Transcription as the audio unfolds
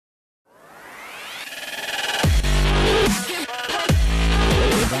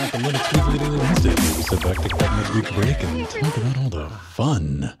Linux Weekly Daily Wednesday. We'll sit back, take that midweek break, and talk about all the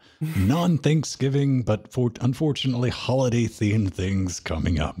fun, non-Thanksgiving, but unfortunately holiday-themed things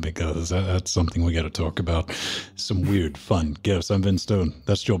coming up, because that's something we got to talk about. Some weird, fun gifts. I'm Vince Stone.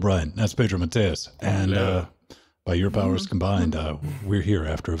 That's Joe Bryant. That's Pedro Mateus. And by your powers combined, we're here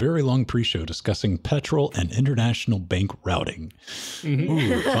after a very long pre-show discussing petrol and international bank routing.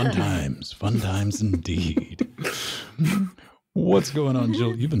 Ooh, fun times indeed. What's going on,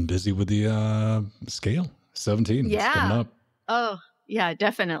 Jill? You've been busy with the scale 17. Yeah. It's coming up. Oh, yeah,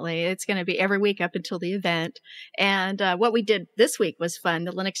 definitely. It's going to be every week up until the event. And what we did this week was fun.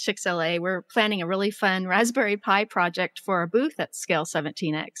 The Linux Chicks LA, we're planning a really fun Raspberry Pi project for a booth at Scale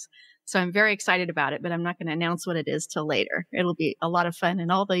 17X. So I'm very excited about it, but I'm not going to announce what it is till later. It'll be a lot of fun, and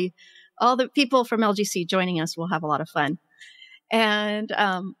all the people from LGC joining us will have a lot of fun. And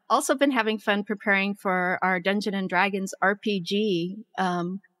also been having fun preparing for our Dungeons and Dragons RPG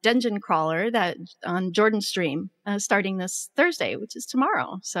dungeon crawler that on Jordan's stream starting this Thursday, which is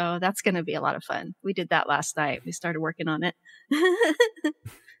tomorrow. So that's going to be a lot of fun. We did that last night. We started working on it.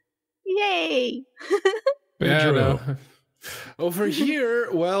 Yay! Yeah, no. Over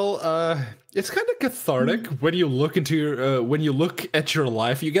here, well, it's kind of cathartic when you look into your, when you look at your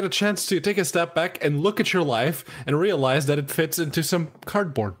life. You get a chance to take a step back and look at your life and realize that it fits into some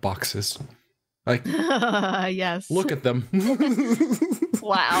cardboard boxes. Like, yes, look at them.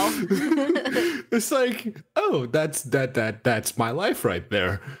 Wow. It's like, oh, that's my life right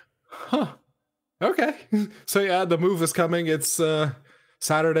there. Huh. Okay. So yeah, the move is coming. It's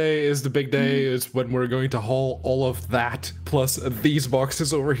Saturday is the big day. Is when we're going to haul all of that plus these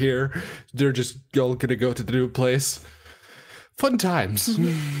boxes over here. They're just all gonna go to the new place. Fun times.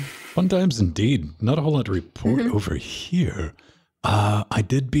 Fun times indeed. Not a whole lot to report over here. I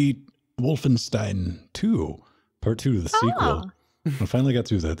did beat Wolfenstein 2, Part 2 of the sequel. I finally got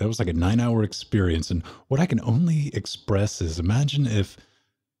through that. That was like a 9-hour experience. And what I can only express is, imagine if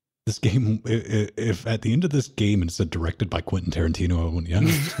this game, if at the end of this game it said directed by Quentin Tarantino, I went,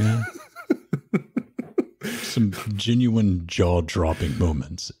 yeah. Some genuine jaw-dropping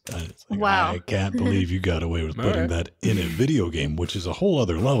moments. It's like, wow. I can't believe you got away with putting that in a video game, which is a whole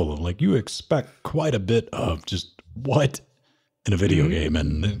other level. Like, you expect quite a bit of just what in a video game.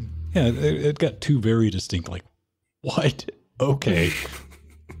 And yeah, it got two very distinct, like, what? Okay.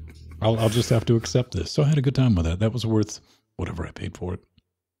 I'll just have to accept this. So I had a good time with that. That was worth whatever I paid for it.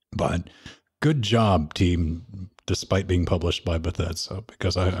 But good job, team, despite being published by Bethesda,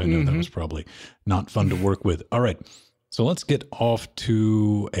 because I know that was probably not fun to work with. All right, so let's get off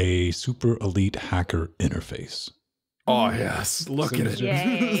to a super elite hacker interface. Oh, yes. Look at it.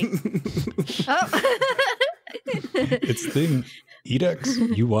 Yay. It's thing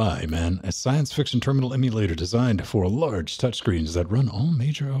edex-ui, man, a science fiction terminal emulator designed for large touchscreens that run all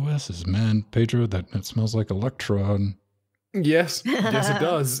major OSs. Man, Pedro, that smells like Electron. Yes, yes, it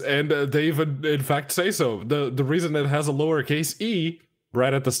does, and they even, in fact, say so. The reason it has a lowercase e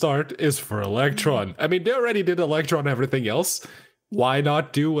right at the start is for Electron. I mean, they already did Electron and everything else. Why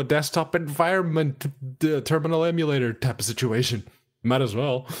not do a desktop environment terminal emulator type of situation? Might as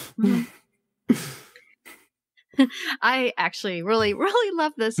well. I actually really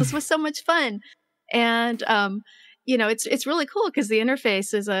love this. This was so much fun, and you know, it's really cool because the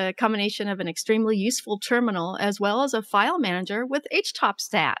interface is a combination of an extremely useful terminal as well as a file manager with HTOP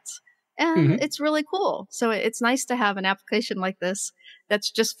stats. And it's really cool. So it's nice to have an application like this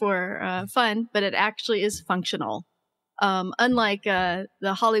that's just for fun, but it actually is functional. Unlike the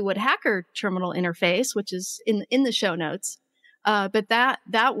Hollywood Hacker terminal interface, which is in the show notes. But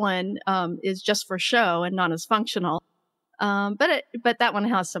that one is just for show and not as functional. But that one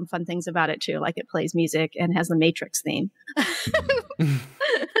has some fun things about it too, like it plays music and has the Matrix theme.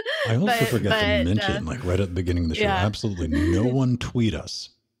 I also forgot to mention, like right at the beginning of the show, absolutely no one tweet us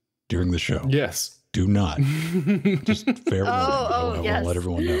during the show. Yes. Do not. Just fair warning. I'll let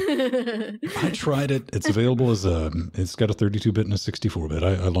everyone know. I tried it. It's available as it's got a 32-bit and a 64-bit.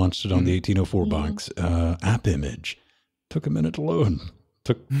 I launched it on the 1804 box. App image. Took a minute to load.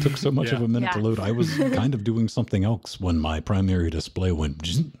 Took so much of a minute to load. I was kind of doing something else when my primary display went.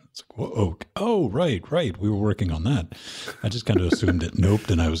 It's like, whoa, oh, right. We were working on that. I just kind of assumed it noped,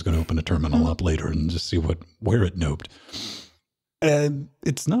 and I was going to open a terminal up later and just see where it noped. And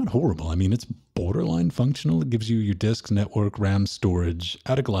it's not horrible. I mean, it's borderline functional. It gives you your disk, network, RAM, storage.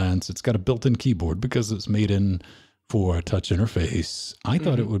 At a glance, it's got a built-in keyboard because it's made in for a touch interface. I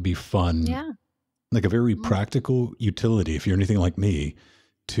thought it would be fun. Yeah. Like a very practical utility, if you're anything like me,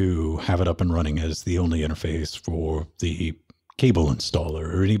 to have it up and running as the only interface for the cable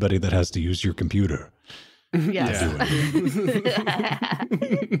installer or anybody that has to use your computer. Yes.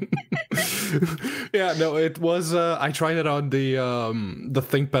 Yeah, no, it was. I tried it on the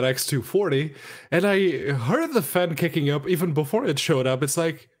ThinkPad X240, and I heard the fan kicking up even before it showed up. It's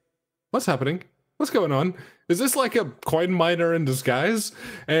like, what's happening? What's going on? Is this like a coin miner in disguise?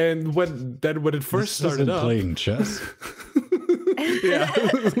 And when it first started up, playing chess. Yeah,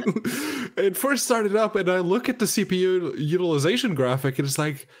 it first started up, and I look at the CPU utilization graphic, and it's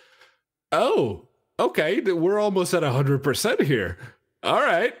like, oh, okay, we're almost at 100% here. All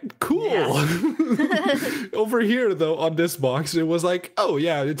right, cool. Yeah. Over here, though, on this box, it was like, oh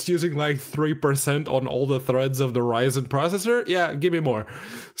yeah, it's using like 3% on all the threads of the Ryzen processor. Yeah, give me more.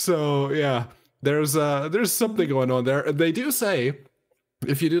 So yeah, there's something going on there. They do say,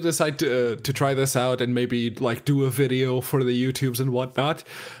 if you do decide to try this out and maybe like do a video for the YouTubes and whatnot,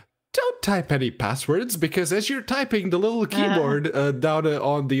 don't type any passwords, because as you're typing, the little keyboard down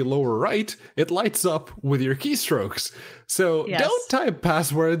on the lower right, it lights up with your keystrokes. So don't type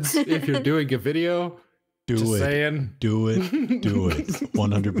passwords if you're doing a video. Do it. Do it.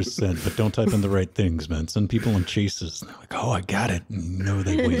 100%. But don't type in the right things, man. Some people in chases, they're like, oh, I got it. And you know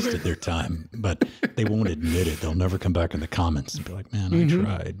they wasted their time. But they won't admit it. They'll never come back in the comments and be like, man, I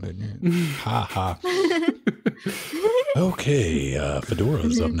tried. But ha ha. Okay,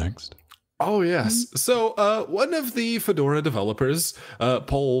 Fedora's up next. Oh, yes. So one of the Fedora developers,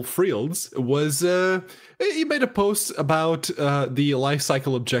 Paul Frields, he made a post about the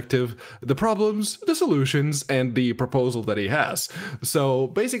lifecycle objective, the problems, the solutions, and the proposal that he has. So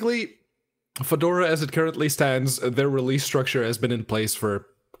basically, Fedora, as it currently stands, their release structure has been in place for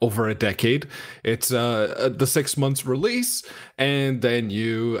over a decade. It's the 6 months release, and then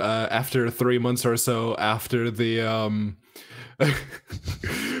you, after 3 months or so, after the a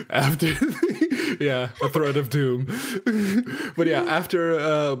thread of doom. But yeah,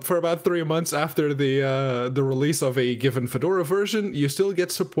 after for about 3 months after the release of a given Fedora version, you still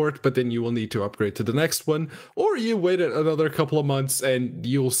get support, but then you will need to upgrade to the next one, or you wait another couple of months and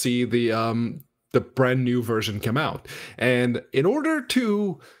you'll see the brand new version come out. And in order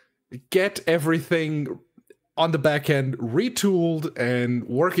to get everything on the back end retooled and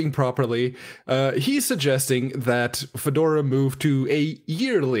working properly, he's suggesting that Fedora move to a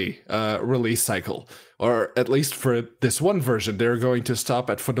yearly release cycle, or at least for this one version. They're going to stop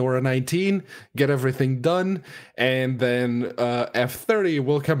at Fedora 19, get everything done, and then F30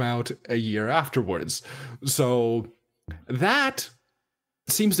 will come out a year afterwards. So that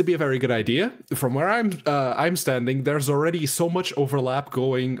seems to be a very good idea. From where I'm standing, there's already so much overlap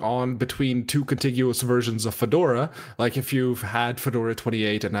going on between two contiguous versions of Fedora. Like if you've had Fedora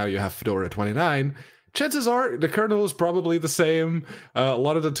 28 and now you have Fedora 29, chances are the kernel is probably the same. A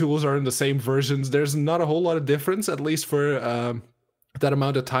lot of the tools are in the same versions. There's not a whole lot of difference, at least for that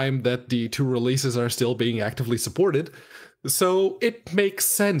amount of time that the two releases are still being actively supported. So it makes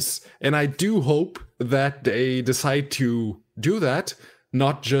sense. And I do hope that they decide to do that,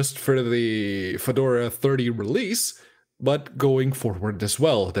 not just for the Fedora 30 release, but going forward as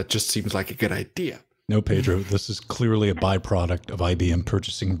well. That just seems like a good idea. No, Pedro, this is clearly a byproduct of IBM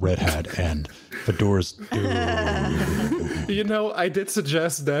purchasing Red Hat and Fedora's. You know, I did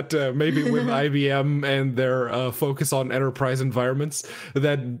suggest that maybe with IBM and their focus on enterprise environments,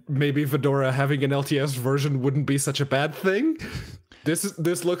 that maybe Fedora having an LTS version wouldn't be such a bad thing.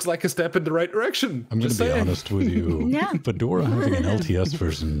 This looks like a step in the right direction. I'm going to be honest with you. Yeah. Fedora having an LTS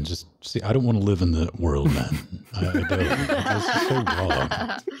version, just see, I don't want to live in the world, man. I don't. This is so wrong.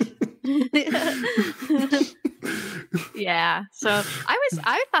 Yeah. So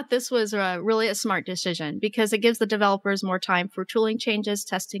I thought this was really a smart decision, because it gives the developers more time for tooling changes,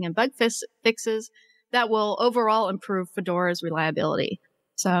 testing, and bug fixes that will overall improve Fedora's reliability.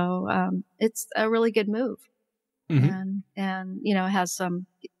 So it's a really good move. Mm-hmm. And you know,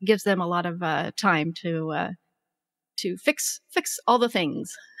 gives them a lot of time to fix all the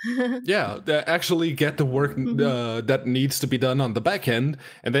things. Yeah, actually get the work that needs to be done on the back end,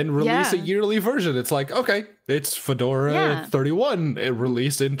 and then release a yearly version. It's like, okay, it's Fedora 31,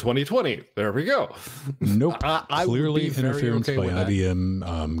 released in 2020. There we go. Nope. Clearly interference by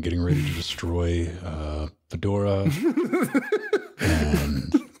IBM getting ready to destroy Fedora.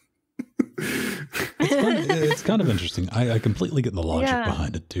 And it's kind of interesting. I completely get the logic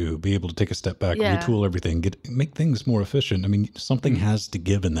behind it, to be able to take a step back, retool everything, make things more efficient. I mean, something has to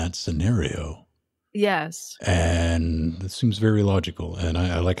give in that scenario. Yes. And it seems very logical. And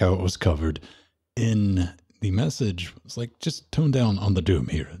I like how it was covered in the message. It's like, just tone down on the doom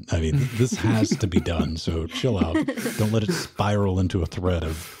here. I mean, this has to be done. So chill out. Don't let it spiral into a thread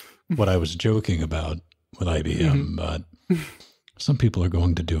of what I was joking about with IBM. But some people are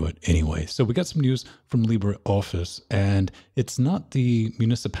going to do it anyway. So we got some news from LibreOffice, and it's not the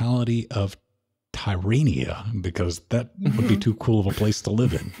municipality of Tyrrhenia, because that would be too cool of a place to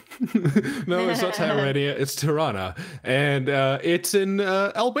live in. No, it's not Tyrrhenia, it's Tirana. And it's in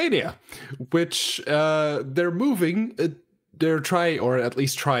Albania, which they're moving. They're trying, or at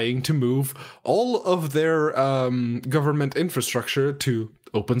least trying, to move all of their government infrastructure to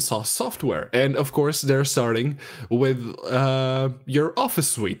open source software. And of course, they're starting with your Office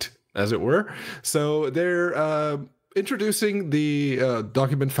suite, as it were. So they're introducing the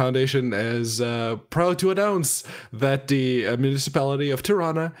Document Foundation as proud to announce that the municipality of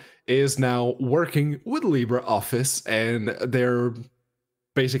Tirana is now working with LibreOffice, and they're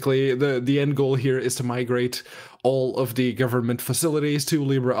basically the end goal here is to migrate all of the government facilities to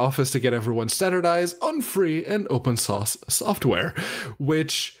LibreOffice to get everyone standardized on free and open source software,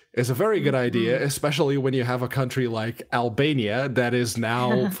 which is a very good idea, especially when you have a country like Albania that is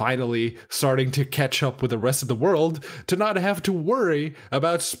now finally starting to catch up with the rest of the world to not have to worry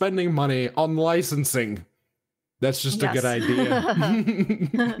about spending money on licensing. That's just a good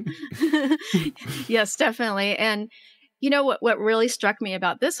idea. Yes, definitely. And you know what really struck me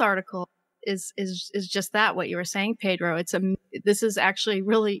about this article is just that, what you were saying, Pedro. This is actually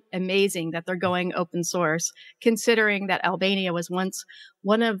really amazing that they're going open source, considering that Albania was once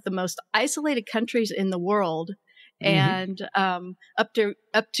one of the most isolated countries in the world, and up to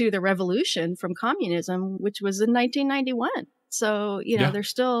the revolution from communism, which was in 1991. So they're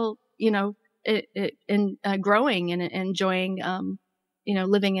still growing and enjoying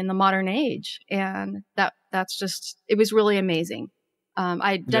living in the modern age, and that's just, it was really amazing.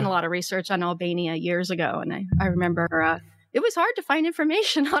 I'd done a lot of research on Albania years ago, and I remember it was hard to find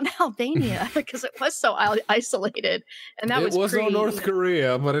information on Albania because it was so isolated, and that was no North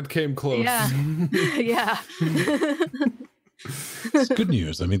Korea, but it came close. Yeah. It's good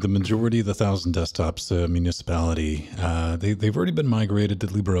news. I mean, the majority of the 1,000 desktops municipality, they've already been migrated to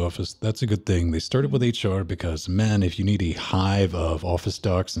LibreOffice. That's a good thing. They started with HR because, man, if you need a hive of Office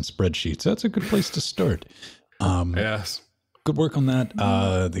docs and spreadsheets, that's a good place to start. Yes. Good work on that.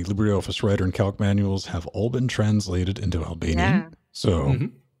 The LibreOffice Writer and Calc manuals have all been translated into Albanian. So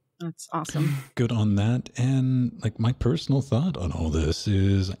that's awesome. Good on that. And like, my personal thought on all this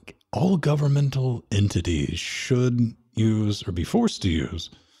is, like, all governmental entities should use or be forced to use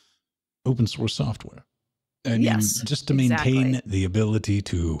open source software. I mean, just to maintain the ability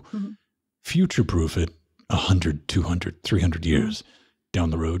to future-proof it 100, 200, 300 years down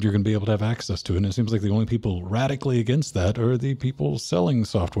the road, you're going to be able to have access to it. And it seems like the only people radically against that are the people selling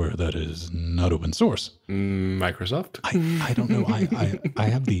software that is not open source. Microsoft? I don't know. I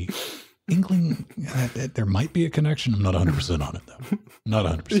have the inkling that there might be a connection. I'm not 100% on it, though. Not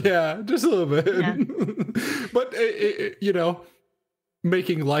 100%. Yeah, just a little bit. Yeah. But,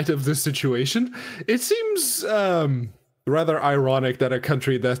 making light of this situation, it seems rather ironic that a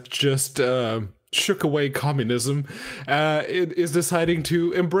country that just shook away communism is deciding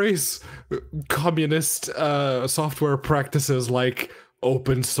to embrace communist software practices like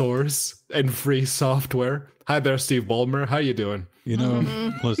open source and free software. Hi there, Steve Ballmer. How you doing?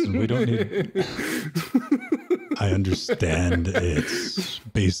 Listen, we don't need... I understand it's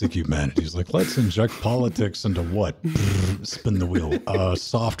basic humanities. Like, let's inject politics into what? Spin the wheel.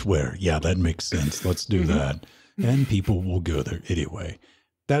 Software. Yeah, that makes sense. Let's do that. And people will go there anyway.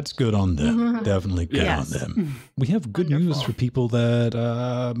 That's good on them. Definitely good on them. We have good news for people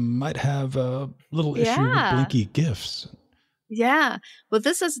that might have a little issue with blinky GIFs. Yeah. Well,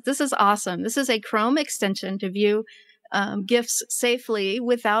 this is awesome. This is a Chrome extension to view GIFs safely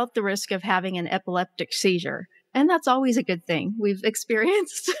without the risk of having an epileptic seizure. And that's always a good thing. We've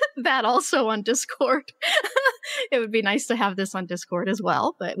experienced that also on Discord. It would be nice to have this on Discord as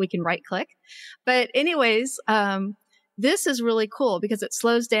well, but we can right click. But anyways, this is really cool because it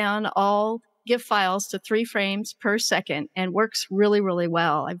slows down all GIF files to 3 frames per second and works really, really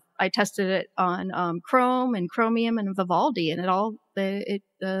well. I tested it on Chrome and Chromium and Vivaldi, and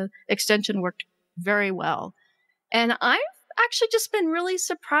the extension worked very well. And I've actually just been really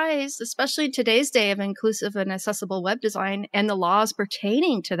surprised, especially in today's day of inclusive and accessible web design and the laws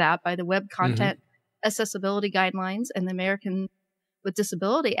pertaining to that by the Web Content Accessibility Guidelines and the American with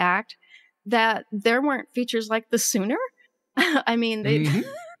Disability Act, that there weren't features like this sooner. I mean, these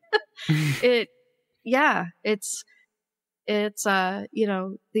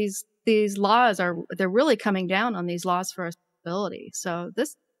laws they're really coming down on these laws for accessibility. So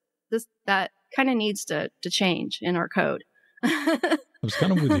that kind of needs to change in our code. I was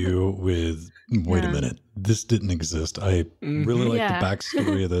kind of with you with, wait a minute, this didn't exist. I really like the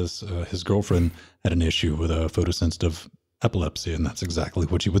backstory of this. His girlfriend had an issue with a photosensitive epilepsy, and that's exactly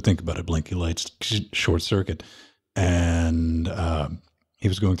what you would think about it. Blinky lights, short circuit. And he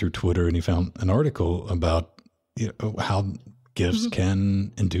was going through Twitter, and he found an article about how gifts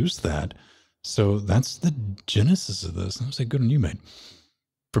can induce that. So that's the genesis of this. And I was like, good on you, mate,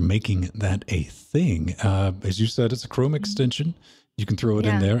 for making that a thing. As you said, it's a Chrome extension. You can throw it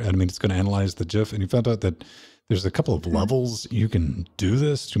in there. I mean, it's going to analyze the GIF. And you found out that there's a couple of levels you can do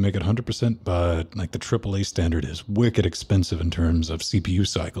this to make it 100%, but like the AAA standard is wicked expensive in terms of CPU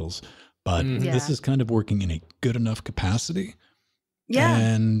cycles. But this is kind of working in a good enough capacity. Yeah.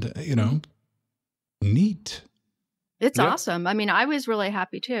 And, neat. It's awesome. I mean, I was really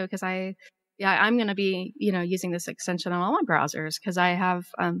happy too, because I'm going to be, using this extension on all my browsers because I have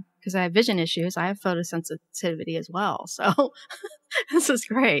vision issues. I have photosensitivity as well. So this is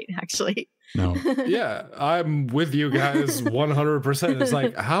great, actually. No. Yeah, I'm with you guys 100%. It's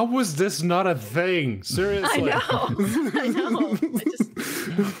like, how was this not a thing? Seriously. I know.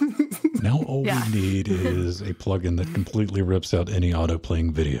 Now all we need is a plugin that completely rips out any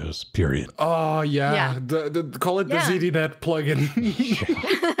auto-playing videos, period. Oh, yeah. Call it the ZDNet plugin.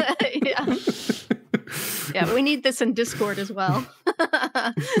 Yeah, we need this in Discord as well.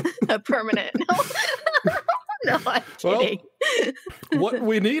 A permanent. No, I'm kidding. Well, what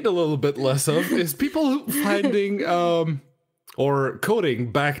we need a little bit less of is people finding or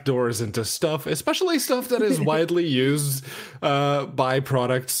coding backdoors into stuff, especially stuff that is widely used by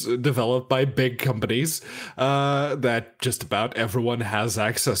products developed by big companies that just about everyone has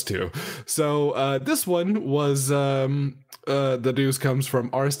access to. So this one was... the news comes from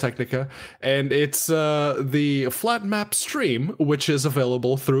Ars Technica, and it's the flat map stream, which is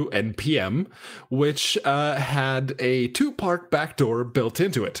available through NPM, which had a two-part backdoor built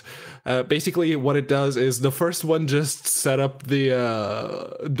into it. Basically, what it does is the first one just set up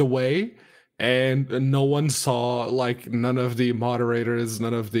the way, and no one saw, like, none of the moderators,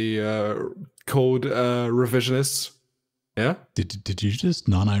 none of the code revisionists. Yeah? Did you just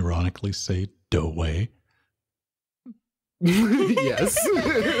non-ironically say "Doway"? Yes.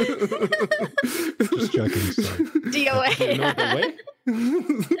 Just joking. Sorry. DOA.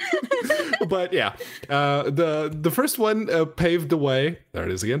 But yeah, the first one paved the way. There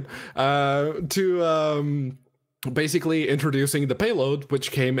it is again. To basically introducing the payload,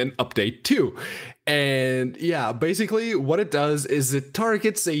 which came in update 2. And yeah, basically what it does is it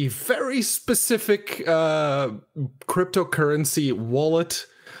targets a very specific cryptocurrency wallet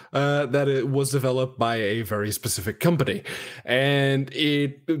that it was developed by a very specific company. And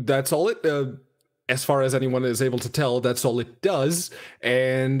that's all it, as far as anyone is able to tell, that's all it does.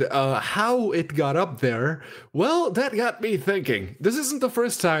 And how it got up there, well, that got me thinking. This isn't the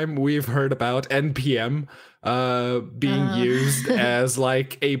first time we've heard about NPM being used as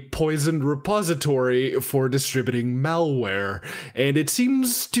like a poisoned repository for distributing malware. And it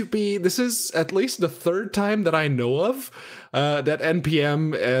seems to be, this is at least the third time that I know of that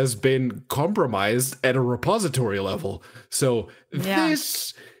NPM has been compromised at a repository level. So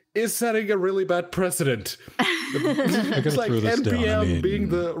this is setting a really bad precedent. It's like NPM being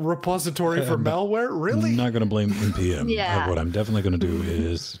the repository for malware? Really? I'm not going to blame NPM. What I'm definitely going to do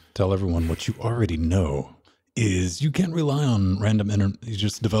is tell everyone what you already know is you can't rely on random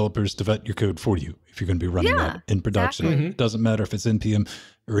just developers to vet your code for you if you're going to be running that in production. Exactly. It doesn't matter if it's NPM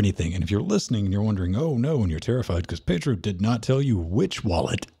or anything. And if you're listening and you're wondering, oh no, and you're terrified because Pedro did not tell you which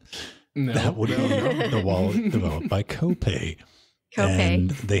wallet, that would be the wallet developed by Copay.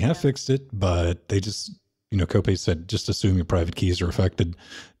 And they have fixed it, but they just, Copay said, just assume your private keys are affected,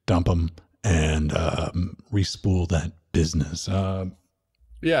 dump them, and respool that business.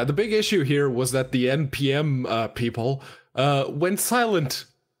 Yeah, the big issue here was that the NPM people went silent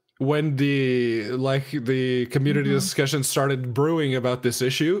when the community discussion started brewing about this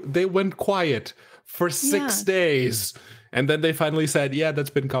issue. They went quiet for 6 days, and then they finally said, "Yeah, that's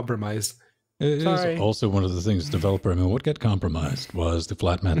been compromised." It is also one of the things, developer, what got compromised was the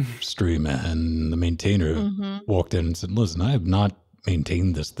flat map stream, and the maintainer walked in and said, "Listen, I have not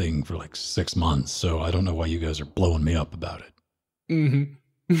maintained this thing for like 6 months, so I don't know why you guys are blowing me up about it."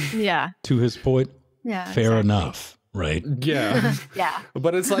 Yeah. To his point, fair enough, right? Yeah. Yeah.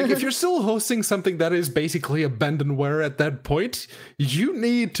 But it's like, if you're still hosting something that is basically abandonware at that point, you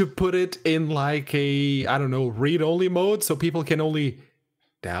need to put it in like a, I don't know, read-only mode so people can only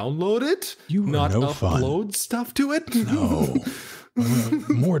download it, not upload stuff to it. No.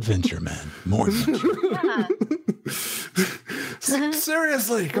 More adventure, man. More adventure.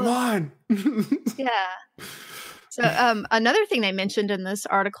 Seriously, come on. So another thing they mentioned in this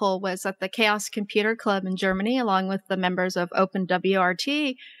article was that the Chaos Computer Club in Germany, along with the members of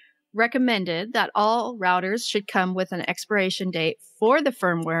OpenWRT, recommended that all routers should come with an expiration date for the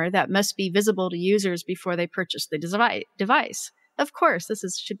firmware that must be visible to users before they purchase the device. Of course,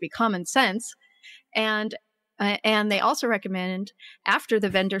 should be common sense. And they also recommend after the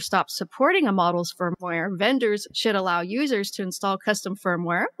vendor stops supporting a model's firmware, vendors should allow users to install custom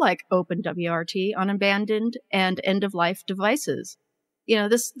firmware like OpenWRT on abandoned and end-of-life devices.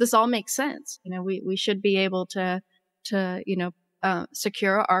 This all makes sense. We should be able to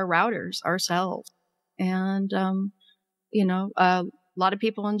secure our routers ourselves. And, a lot of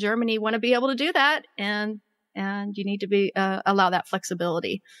people in Germany want to be able to do that. And you need to allow that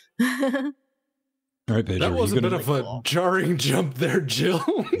flexibility. All right, Paige, that was a bit of a jarring jump there, Jill.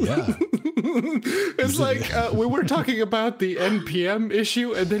 Yeah. It's like we were talking about the NPM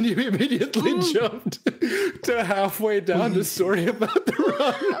issue, and then you immediately jumped to halfway down the story about the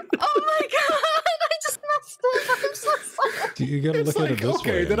run. Oh my god, I just messed up. I'm so sorry. You gotta look at it this way.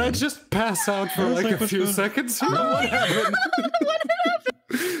 Okay, did I just pass out for like a few seconds here? What happened? What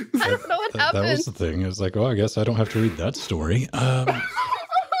happened? I don't know what happened. That was the thing. It was like, I guess I don't have to read that story.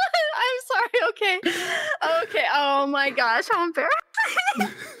 Okay. Oh my gosh, how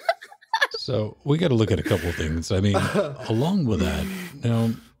embarrassing. So we got to look at a couple of things. I mean, along with that,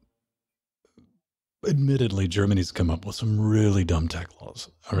 admittedly, Germany's come up with some really dumb tech laws.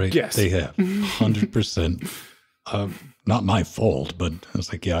 All right. Yes. They have 100%. Not my fault, but I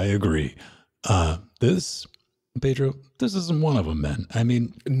was like, yeah, I agree. Pedro, this isn't one of them, man. I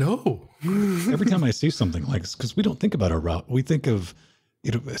mean, no. Every time I see something like this, because we don't think about our route, we think of,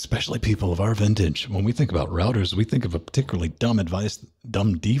 especially people of our vintage, when we think about routers, we think of a particularly dumb device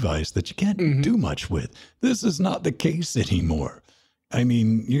that you can't do much with. This is not the case anymore. I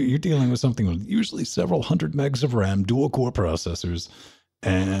mean, you're dealing with something with usually several hundred megs of RAM, dual-core processors,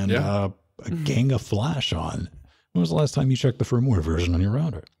 and a gang of flash on. When was the last time you checked the firmware version on your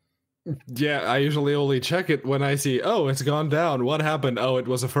router? Yeah, I usually only check it when I see, it's gone down. What happened? Oh, it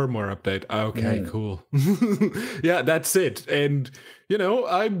was a firmware update. Okay, cool. Yeah, that's it. And,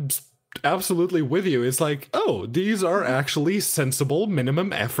 I'm absolutely with you. It's like, these are actually sensible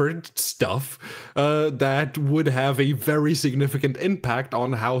minimum effort stuff that would have a very significant impact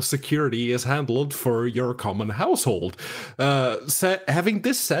on how security is handled for your common household. Having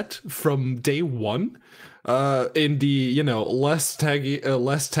this set from day one, in the less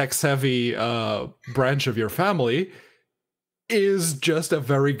tech savvy branch of your family is just a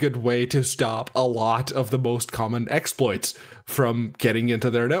very good way to stop a lot of the most common exploits from getting into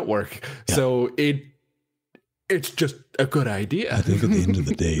their network. Yeah. So it's just a good idea. I think at the end of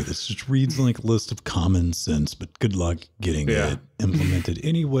the day, this just reads like a list of common sense, but good luck getting it implemented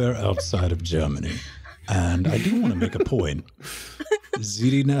anywhere outside of Germany. And I do want to make a point.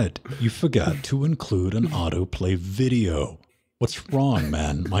 ZDNet, you forgot to include an autoplay video. What's wrong,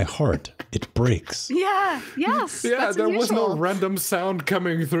 man? My heart, it breaks. Yeah, yes. Yeah, there was no random sound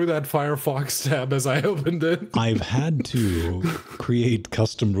coming through that Firefox tab as I opened it. I've had to create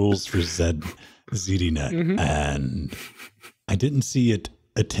custom rules for ZDNet, and I didn't see it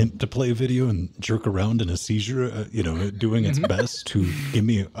attempt to play a video and jerk around in a seizure, doing its best to give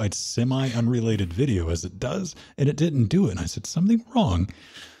me a semi-unrelated video as it does, and it didn't do it. And I said, something wrong.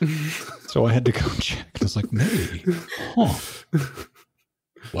 So I had to go check. And I was like, maybe.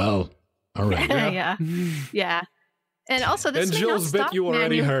 Well, all right. Yeah. And also this and Jill's bit you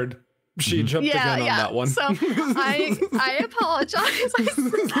already heard. She jumped again on that one. So I apologize.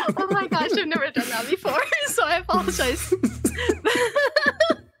 Oh my gosh, I've never done that before. So I apologize.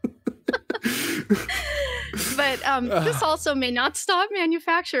 But this also may not stop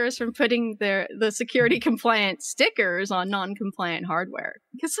manufacturers from putting the security compliant stickers on non-compliant hardware,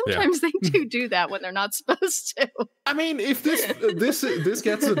 because sometimes they do that when they're not supposed to. I mean, if this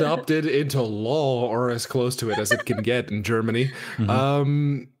gets adopted into law or as close to it as it can get in Germany,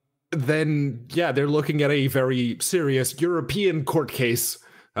 then they're looking at a very serious European court case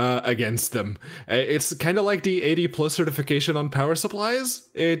against them. It's kind of like the 80+ certification on power supplies.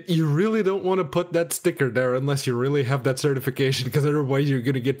 You really don't want to put that sticker there unless you really have that certification, because otherwise you're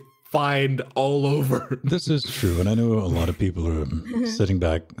going to get fined all over. This is true, and I know a lot of people are sitting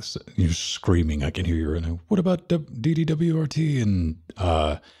back, screaming. I can hear you right now. What about DDWRT? And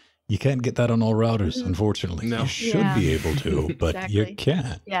you can't get that on all routers, unfortunately. No. You should be able to, but you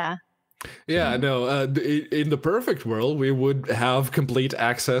can't. Yeah, no, in the perfect world, we would have complete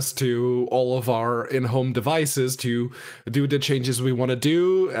access to all of our in-home devices to do the changes we want to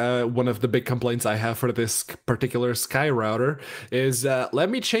do. One of the big complaints I have for this particular Sky router is, let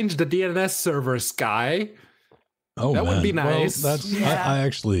me change the DNS server, Sky. Oh, that would be nice. Well, that's, I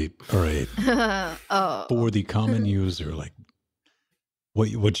actually, all right, for the common user, like,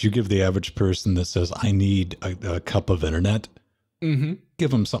 what you give the average person that says, I need a cup of internet,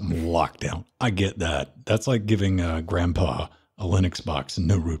 give them something locked down. I get that. That's like giving grandpa a Linux box and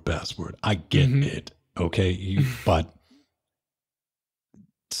no root password. I get it. Okay. But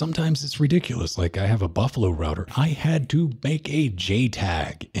sometimes it's ridiculous. Like I have a Buffalo router. I had to make a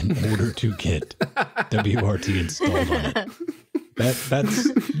JTAG in order to get WRT installed on it.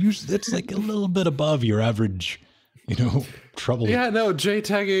 That's like a little bit above your average, trouble. Yeah, no,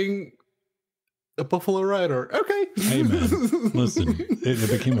 JTagging a Buffalo router. Okay. Hey man, listen,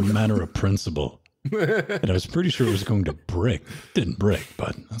 it became a matter of principle. And I was pretty sure it was going to break. It didn't break,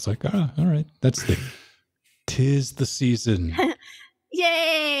 but I was like, all right, tis the season.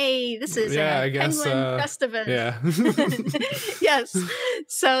 Yay! This is Penguin Festivus. Yeah. Yes.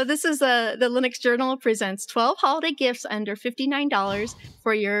 So this is the Linux Journal presents 12 holiday gifts under $59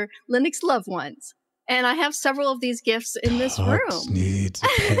 for your Linux loved ones. And I have several of these gifts in this room. Tux needs a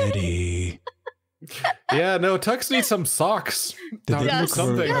petty. Yeah, no, Tux needs some socks. Did they look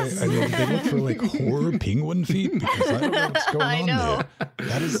for, they look for like horror penguin feet? Because I don't know what's going on there.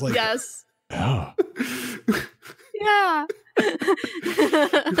 That is like... Yes. Oh. Yeah.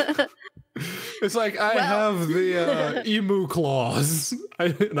 It's like I have the emu claws,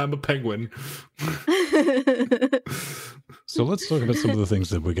 and I'm a penguin. So let's talk about some of the things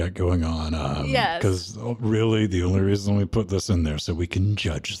that we got going on. Yes. Because really, the only reason we put this in there so we can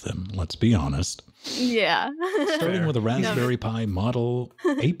judge them. Let's be honest. Yeah. Starting with a Raspberry Pi Model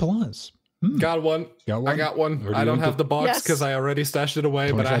 8 Plus. Got one. I got one. I don't have the box because I already stashed it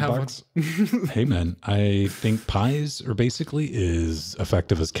away, but I have one. Hey man, I think Pis are basically as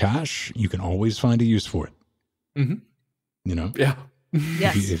effective as cash. You can always find a use for it. Yeah.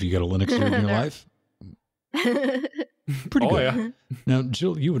 Yes. If you got a Linux in your life, pretty good. Yeah. Now,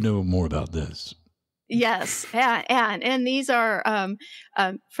 Jill, you would know more about this. Yes, and these are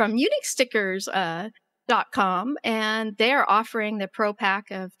from UnixStickers.com, and they're offering the Pro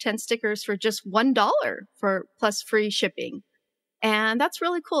Pack of 10 stickers for just $1 for plus free shipping, and that's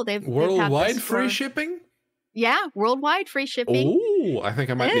really cool. They've worldwide free shipping. Yeah, worldwide free shipping. Oh, I think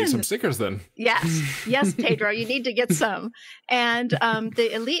I might need some stickers then. Yes, Pedro, you need to get some. And the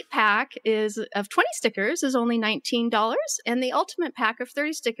Elite Pack of 20 stickers is only $19, and the Ultimate Pack of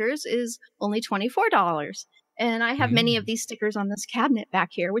 30 stickers is only $24. And I have many of these stickers on this cabinet back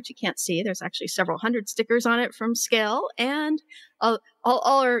here, which you can't see. There's actually several hundred stickers on it from Scale, and all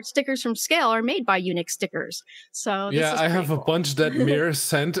our stickers from Scale are made by Unix Stickers. So this is I have cool. a bunch that Mir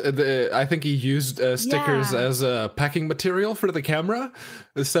sent. I think he used stickers as a packing material for the camera.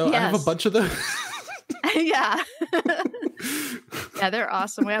 So I have a bunch of those. Yeah, they're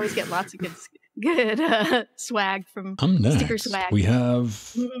awesome. We always get lots of good swag from Sticker Swag. We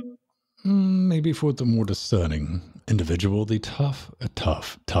have. Maybe for the more discerning individual, the tough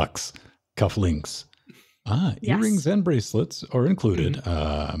Tux cufflinks. Earrings and bracelets are included.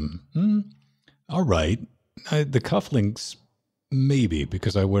 All right. The cufflinks, maybe,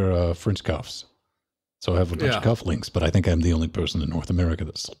 because I wear French cuffs. So I have a bunch of cufflinks, but I think I'm the only person in North America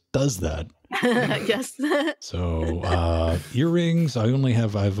that still does that. Yes. So earrings, I've only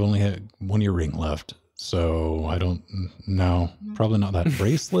had one earring left. So I don't know. Probably not that.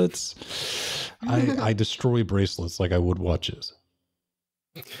 Bracelets. I destroy bracelets like I would watches.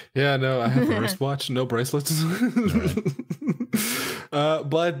 Yeah, no, I have a wristwatch, no bracelets.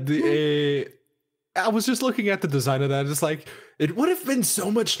 But I was just looking at the design of that. It's like, it would have been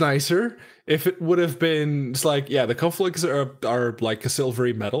so much nicer if it would have been, it's like, the cufflinks are like a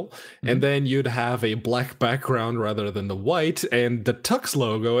silvery metal, and then you'd have a black background rather than the white, and the Tux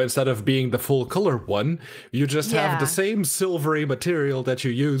logo, instead of being the full color one, you just have the same silvery material that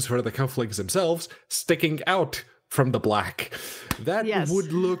you use for the cufflinks themselves sticking out from the black. That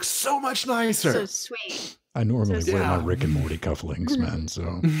would look so much nicer. So sweet. I normally wear my Rick and Morty cufflinks, man,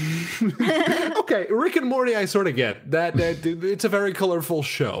 so... Okay, Rick and Morty I sort of get. That it's a very colorful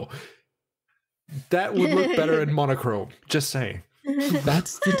show. That would look better in monochrome, just saying.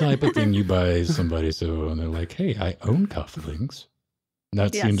 That's the type of thing you buy somebody, and they're like, hey, I own cufflinks.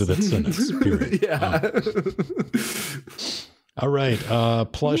 That's the end of that sentence, period. All right,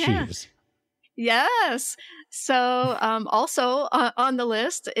 plushies. Yes. So also on the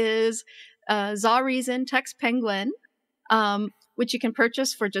list is... Zareason Tux Penguin, which you can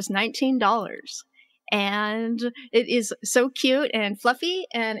purchase for just $19. And it is so cute and fluffy,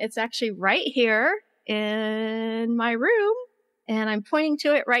 and it's and right here in my room, and I'm pointing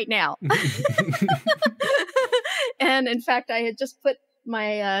to it right now. And in fact, I had just put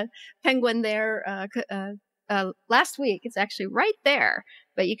my penguin there last week. It's actually right there,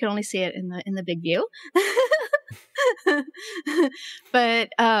 but you can only see it in the big view. But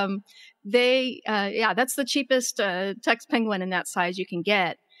that's the cheapest text penguin in that size you can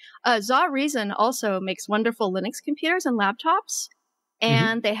get. Za Reason also makes wonderful Linux computers and laptops,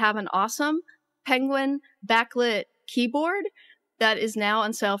 and they have an awesome penguin backlit keyboard that is now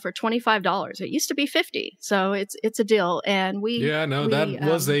on sale for $25. It used to be $50, so it's a deal. And that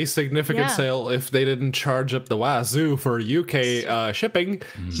was a significant sale if they didn't charge up the wazoo for UK shipping.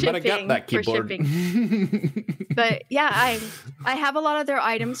 But I got that keyboard. But yeah, I have a lot of their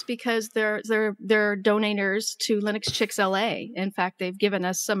items because they're donators to Linux Chicks LA. In fact, they've given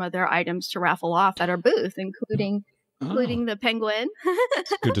us some of their items to raffle off at our booth, including the penguin.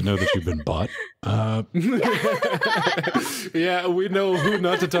 It's good to know that you've been bought. Yeah, we know who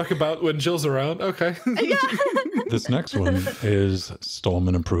not to talk about when Jill's around. Okay. This next one is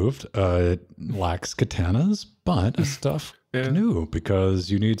Stallman approved. It lacks katanas, but a stuffed GNU,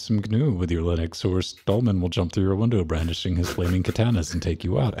 because you need some GNU with your Linux, or Stallman will jump through your window brandishing his flaming katanas and take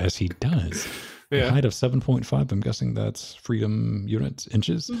you out, as he does. A height of 7.5, I'm guessing that's freedom units,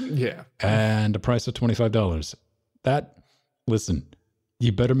 inches. Yeah. And a price of $25. Listen,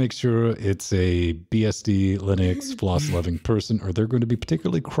 you better make sure it's a BSD Linux floss-loving person, or they're going to be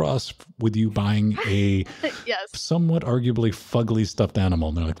particularly cross with you buying a somewhat arguably fugly stuffed animal.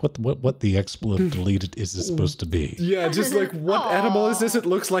 And they're like, what the expletive deleted is this supposed to be? Yeah, just like, what animal is this? It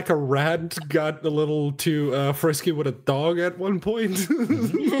looks like a rat got a little too frisky with a dog at one point.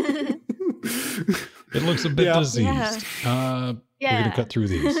 It looks a bit diseased. We're going to cut through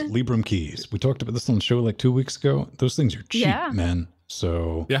these. Librem keys. We talked about this on the show like 2 weeks ago. Those things are cheap, man.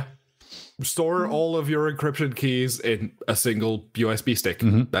 So store all of your encryption keys in a single USB stick.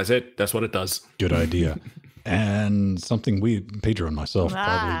 That's it. That's what it does. Good idea. And something Pedro and myself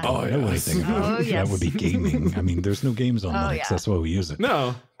probably don't know anything about. That would be gaming. I mean, there's no games on Linux. That's why we use it.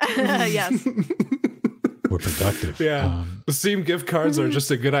 No. Yes. We're productive. Yeah. The Steam gift cards are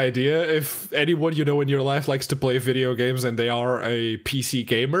just a good idea. If anyone you know in your life likes to play video games and they are a PC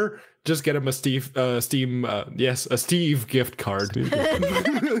gamer, just get them a Steve gift card.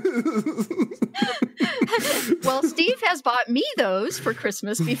 Well, Steve has bought me those for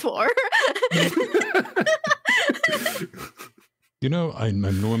Christmas before. You know, I'm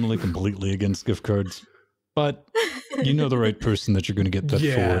normally completely against gift cards, but you know the right person that you're going to get that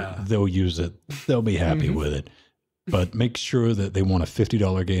for. They'll use it. They'll be happy with it. But make sure that they want a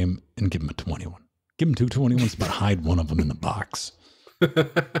 $50 game and give them a 21. Give them two 21s, but hide one of them in the box.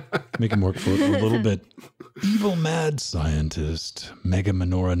 Make them work for it a little bit. Evil mad scientist, Mega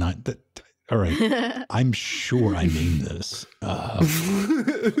Menorah 9. All right. I'm sure I named this.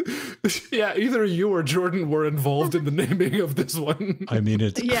 Yeah, either you or Jordan were involved in the naming of this one. I mean,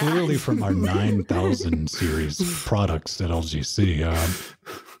 it's clearly from our 9000 series products at LGC.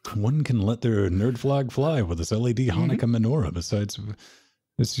 One can let their nerd flag fly with this LED Hanukkah menorah. Besides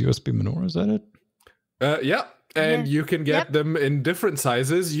this USB menorah, is that it? Yeah. And you can get them in different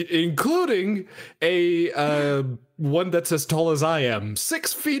sizes, including a one that's as tall as I am,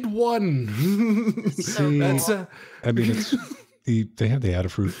 6'1". So That's I mean, it's they have the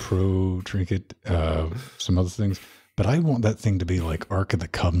Adafruit Pro trinket, some other things, but I want that thing to be like Ark of the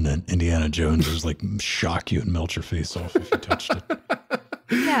Covenant, Indiana Jones, just like shock you and melt your face off if you touched it.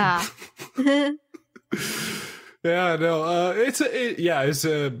 Yeah. Yeah, no, it's a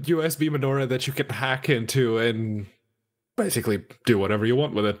USB menorah that you can hack into and basically do whatever you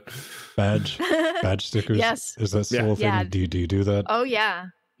want with it. Badge stickers. Yes. Is that still a thing? Yeah. Do you do that? Oh yeah.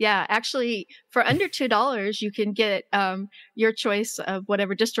 Yeah, actually, for under $2, you can get your choice of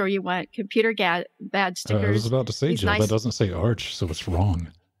whatever distro you want. Computer badge stickers. I was about to say, Jill, that doesn't say Arch, so it's wrong.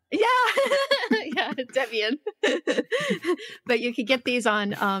 Yeah, yeah, Debian. But you can get these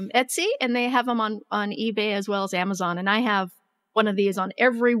on Etsy, and they have them on eBay as well as Amazon. And I have one of these on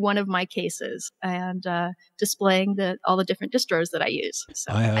every one of my cases, and displaying all the different distros that I use.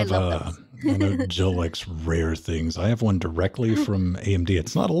 So I love those. I know Jill likes rare things. I have one directly from AMD.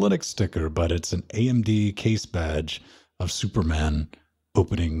 It's not a Linux sticker, but it's an AMD case badge of Superman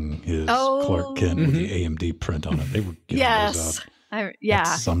opening his Clark Kent with the AMD print on it. They were giving those out.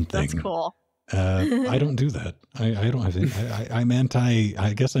 That's something. That's cool. I don't do that. I don't have it. I'm anti.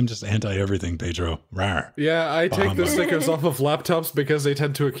 I guess I'm just anti everything, Pedro. Rawr. Yeah, I take the stickers off of laptops because they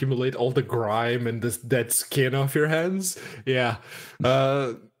tend to accumulate all the grime and this dead skin off your hands. Yeah,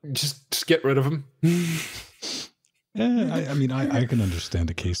 just get rid of them. Yeah, I mean, I can understand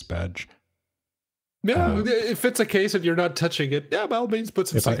a case badge. Yeah, if it's a case and you're not touching it, by all means, put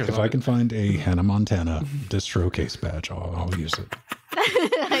some stickers on it. If I can find a Hannah Montana distro case badge, I'll use it.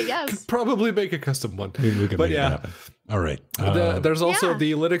 Yes. Could probably make a custom one. We could make it happen. All right. There's also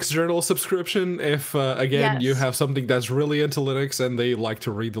the Linux Journal subscription. If, again, you have something that's really into Linux and they like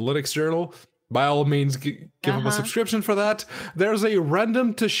to read the Linux Journal, by all means, give them a subscription for that. There's a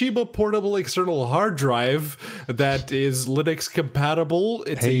random Toshiba portable external hard drive that is Linux compatible.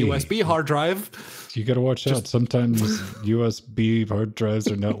 It's a USB hard drive. You got to watch out. Sometimes USB hard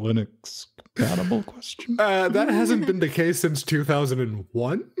drives are not Linux compatible? That hasn't been the case since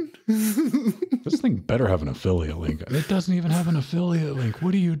 2001. This thing better have an affiliate link. It doesn't even have an affiliate link.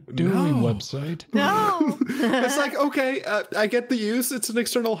 What are you doing, website? No. It's like, okay, I get the use. It's an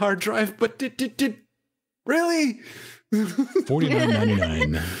external hard drive, but did really?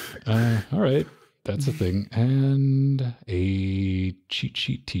 $49.99. All right, that's a thing, and a cheat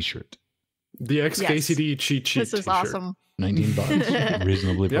sheet T-shirt. The XKCD cheat sheet. This is awesome. $19,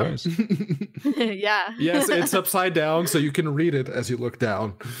 reasonably priced. Yeah. Yes, it's upside down, so you can read it as you look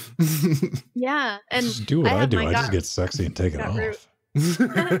down. Yeah, and just do what I do. I just get sexy and take it off.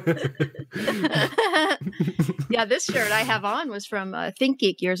 Yeah, this shirt I have on was from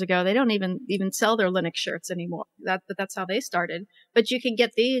ThinkGeek years ago. They don't even sell their Linux shirts anymore. But that's how they started. But you can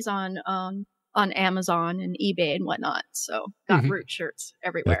get these on Amazon and eBay and whatnot. So got root shirts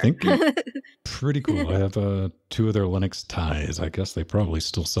everywhere. I think pretty cool. I have 2 of their Linux ties. I guess they probably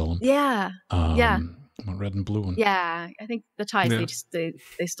still sell them. Yeah. Yeah. One red and blue one. Yeah. I think the ties they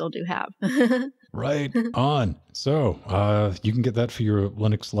still do have. Right on. So you can get that for your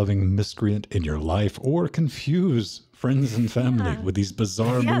Linux loving miscreant in your life, or confuse friends and family with these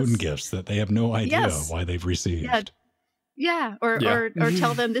bizarre moon gifts that they have no idea why they've received. Yeah. Yeah, or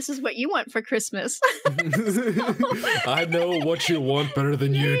tell them this is what you want for Christmas. I know what you want better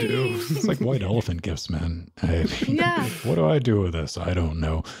than you do. It's like white elephant gifts, man. What do I do with this? I don't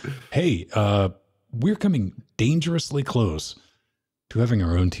know. Hey, we're coming dangerously close to having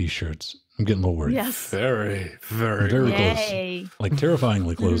our own T-shirts. I'm getting a little worried. Yes. Very, very close. Like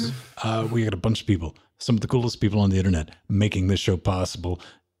terrifyingly close. We got a bunch of people, some of the coolest people on the internet, making this show possible.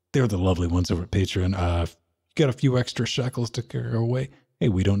 They're the lovely ones over at Patreon. Got a few extra shekels to carry away. Hey,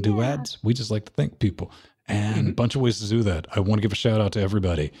 we don't do ads. We just like to thank people. And a bunch of ways to do that. I want to give a shout out to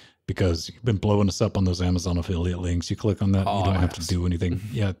everybody because you've been blowing us up on those Amazon affiliate links. You click on that, you don't have to do anything.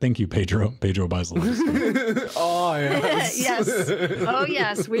 Yeah, thank you, Pedro. Pedro buys the links. Oh, yes. Yes. Oh,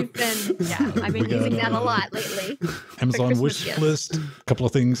 yes. We've been, I've been using that a lot lately. Amazon wish list, a couple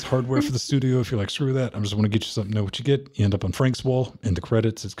of things, hardware for the studio. If you're like, screw that, I just want to get you something, know what you get. You end up on Frank's wall in the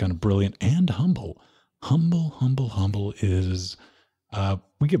credits. It's kind of brilliant and humble. Humble is,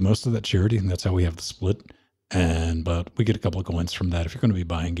 we get most of that charity, and that's how we have the split. But we get a couple of coins from that if you're going to be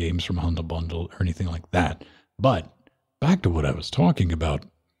buying games from Humble Bundle or anything like that. But back to what I was talking about.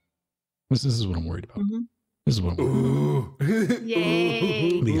 This is what I'm worried about. This is what I'm worried about.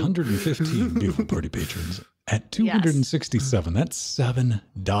 Yay. The 115 beautiful party patrons at 267. That's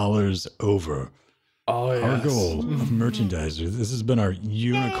 $7 over. Our goal of merchandisers. This has been our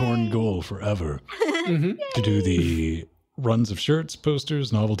unicorn goal forever. To do the runs of shirts,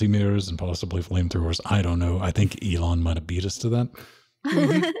 posters, novelty mirrors, and possibly flamethrowers. I don't know. I think Elon might have beat us to that.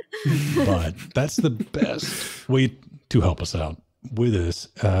 But that's the best way to help us out with this.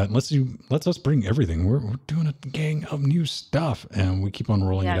 Let's us bring everything. We're doing a gang of new stuff, and we keep on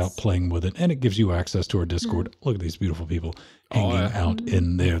rolling it out, playing with it, and it gives you access to our Discord. Look at these beautiful people hanging out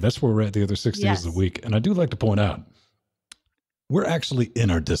in there. That's where we're at the other 6 days of the week. And I do like to point out, we're actually in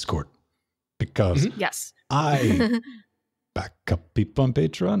our Discord because I back up people on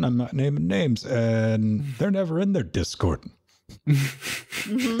Patreon. I'm not naming names, and they're never in their Discord.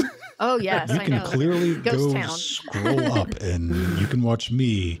 Oh, yes, you can clearly go scroll up, and you can watch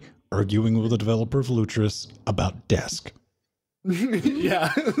me arguing with a developer of Lutris about Desk.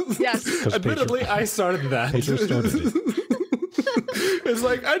 Yes. Admittedly, I started that. Pedro started it. It's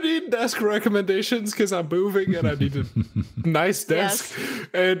like, I need desk recommendations because I'm moving and I need a nice desk.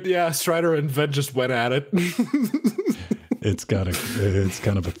 And Strider and Ven just went at it. It's kind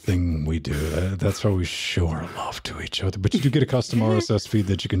of a thing we do. That's how we show our love to each other. But you do get a custom RSS feed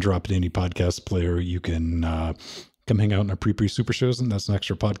that you can drop in any podcast player. You can come hang out in our pre super shows, and that's an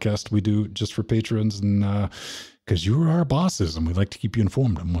extra podcast we do just for patrons. And because you are our bosses, and we like to keep you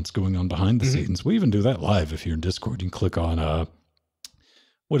informed on what's going on behind the scenes. We even do that live. If you're in Discord, you can click on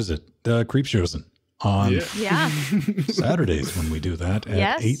what is it? Creep Chosen on Saturdays when we do that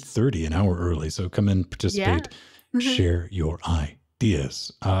at 8:30, an hour early. So come in, participate. Share your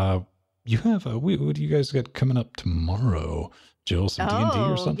ideas. You have what do you guys got coming up tomorrow, Jill? Some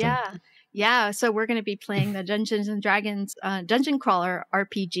D&D or something? Yeah. So we're going to be playing the Dungeons and Dragons Dungeon Crawler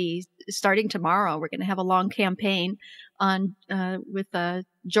RPG starting tomorrow. We're going to have a long campaign on with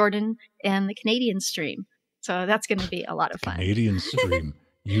Jordan and the Canadian stream. So that's going to be a lot of fun. Canadian stream.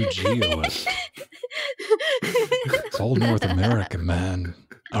 You geo it. It's all North America, man.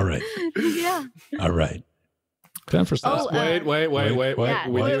 All right. Yeah. All right. Time for stuff. Wait. Yeah,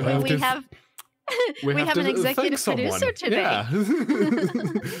 we have an executive producer today. Yeah.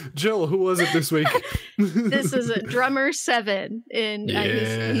 Jill, who was it this week? This is a drummer 7 in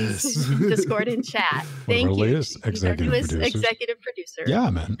he's Discord in chat. Thank you. Latest executive producer. Yeah,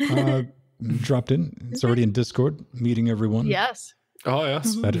 man. Dropped in. It's already in Discord, meeting everyone. Yes. Oh,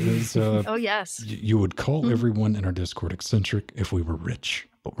 yes. That is. Oh, yes. You would call everyone in our Discord eccentric if we were rich,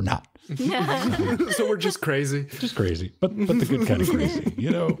 but we're not. Yeah. So we're just crazy. Just crazy, but the good kind of crazy, you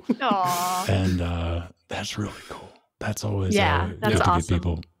know? Aww. And that's really cool. That's always that's good to awesome. get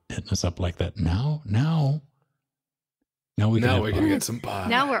people hitting us up like that. Now we can get some pie.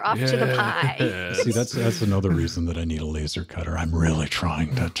 Now we're off to the pie. See, that's another reason that I need a laser cutter. I'm really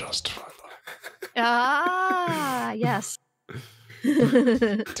trying to justify that. Ah, yes.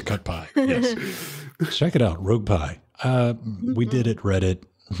 To cut pie. Yes. Check it out, Rogue Pie. We did it, Reddit.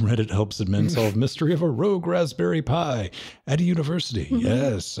 Reddit helps admin solve mystery of a rogue Raspberry Pi at a university.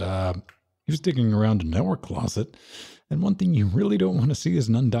 Yes. He was digging around a network closet. And one thing you really don't want to see is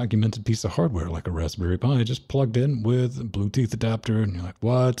an undocumented piece of hardware like a Raspberry Pi just plugged in with a Bluetooth adapter. And you're like,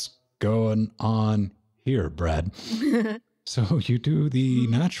 what's going on here, Brad? So you do the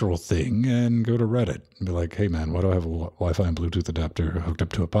natural thing and go to Reddit and be like, hey, man, why do I have a Wi-Fi and Bluetooth adapter hooked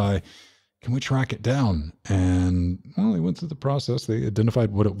up to a Pi? Can we track it down? And, well, they went through the process. They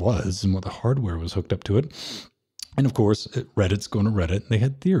identified what it was and what the hardware was hooked up to it. And, of course, Reddit's going to Reddit. They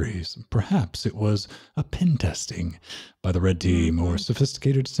had theories. Perhaps it was a pin testing by the red team or a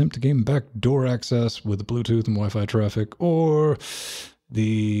sophisticated attempt to gain backdoor access with the Bluetooth and Wi-Fi traffic, or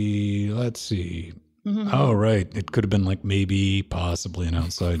let's see. Oh, right. It could have been like maybe possibly an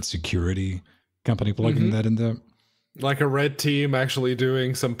outside security company plugging that in there. Like a red team actually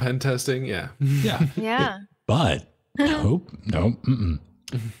doing some pen testing. Yeah. Yeah. Yeah. But no.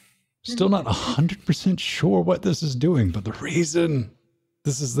 Still not 100% sure what this is doing, but the reason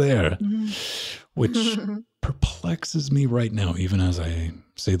this is there, which perplexes me right now, even as I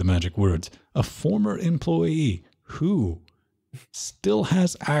say the magic words, a former employee who still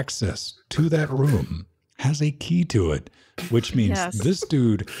has access to that room, has a key to it, which means this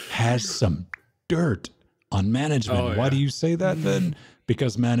dude has some dirt on management. Oh, yeah. Why do you say that then?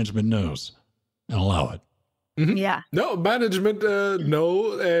 Because management knows and allow it. Yeah. No, management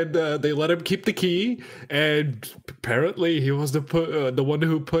no, and they let him keep the key. And apparently, he was the one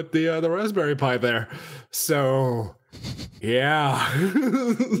who put the Raspberry Pi there. So, yeah.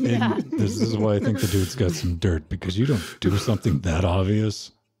 And this is why I think the dude's got some dirt, because you don't do something that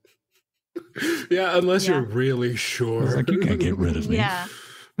obvious. Yeah, unless you're really sure. It's like, you can't get rid of me. Yeah.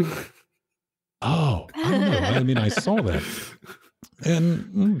 Oh, I don't know. I mean, I saw that.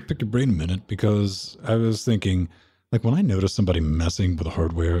 And pick your brain a minute, because I was thinking, like, when I notice somebody messing with the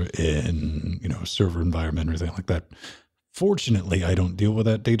hardware in, a server environment or anything like that, fortunately, I don't deal with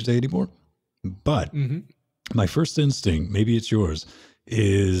that day to day anymore. But my first instinct, maybe it's yours,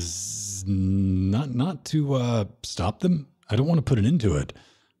 is not to stop them. I don't want to put an end to it.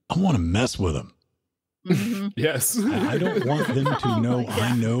 I want to mess with them. Yes. I don't want them to know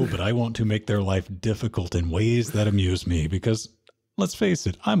I know, but I want to make their life difficult in ways that amuse me, because let's face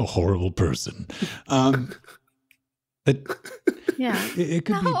it, I'm a horrible person. It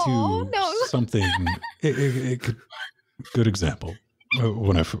could be something. It could. Good example.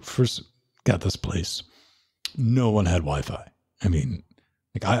 When I first got this place, no one had Wi-Fi. I mean,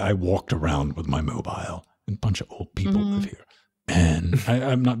 like I walked around with my mobile, and a bunch of old people live here. And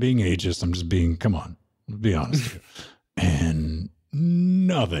I'm not being ageist. I'm just being, come on, be honest here. And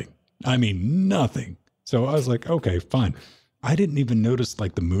nothing. I mean, nothing. So I was like, okay, fine. I didn't even notice,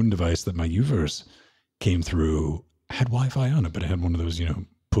 like, the Moon device that my Uverse came through had Wi-Fi on it, but it had one of those,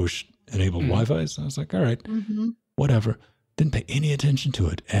 push-enabled Wi-Fis. I was like, all right, whatever. Didn't pay any attention to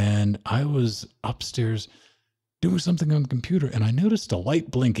it. And I was upstairs doing something on the computer, and I noticed a light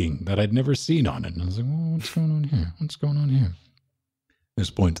blinking that I'd never seen on it. And I was like, well, what's going on here? What's going on here?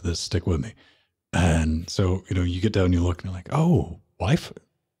 Just point to this, stick with me. And so, you get down and you look, and you're like, oh,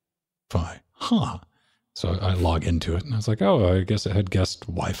 Wi-Fi, huh? So I log into it, and I was like, oh, I guess it had guest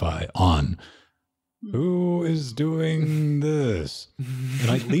Wi-Fi on. Who is doing this?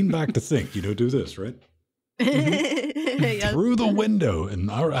 And I lean back to think, do this, right? Through the window, and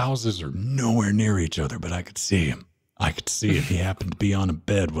our houses are nowhere near each other, but I could see him. He happened to be on a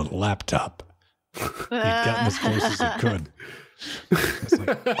bed with a laptop. He'd gotten as close as he could. I was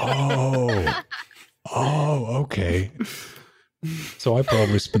like, oh, okay. So I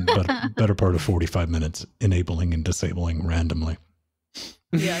probably spent a better part of 45 minutes enabling and disabling randomly.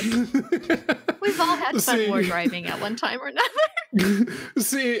 Yes. We've all had fun war driving at one time or another.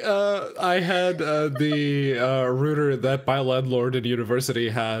 See, I had the router that my landlord at university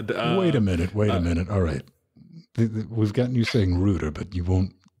had. Wait a minute. All right. We've gotten you saying router, but you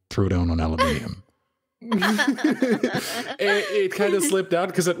won't throw down on aluminium. it kind of slipped out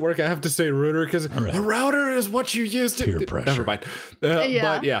because at work I have to say router because a router is what you use to. Peer pressure. Never mind. But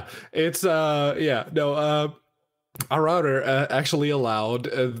yeah, it's a router actually allowed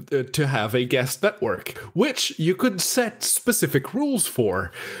to have a guest network, which you could set specific rules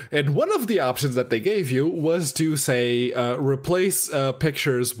for. And one of the options that they gave you was to say replace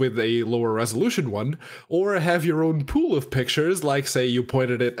pictures with a lower resolution one, or have your own pool of pictures, like say you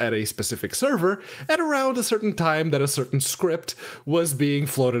pointed it at a specific server at around a certain time that a certain script was being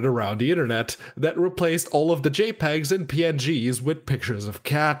floated around the internet that replaced all of the JPEGs and PNGs with pictures of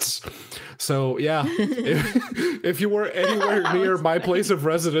cats. So yeah, if you were anywhere near my place of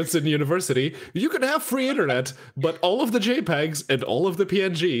residence in university, you could have free internet, but all of the JPEGs and all of the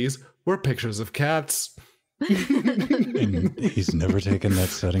PNGs were pictures of cats. And he's never taken that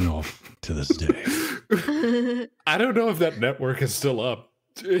setting off to this day. I don't know if that network is still up,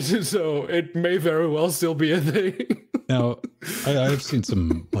 so it may very well still be a thing. Now, I've seen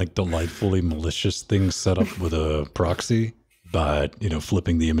some like delightfully malicious things set up with a proxy. But,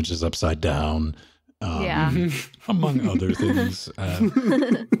 flipping the images upside down, among other things.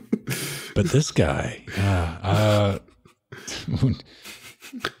 But this guy,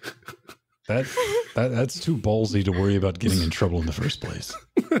 that's too ballsy to worry about getting in trouble in the first place.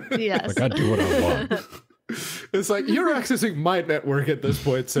 Yes. Like, I do what I want. It's like, you're accessing my network at this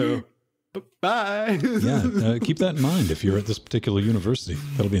point, so bye. Yeah, keep that in mind if you're at this particular university.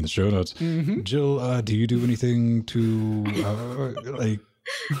 That'll be in the show notes. Mm-hmm. Jill, do you do anything to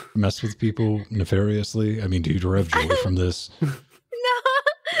mess with people nefariously? I mean, do you derive joy from this? No.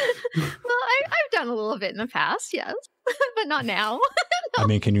 Well, I've done a little bit in the past, yes, but not now. I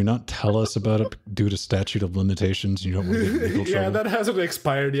mean, can you not tell us about it due to statute of limitations? You don't want to get in legal trouble? Yeah, that hasn't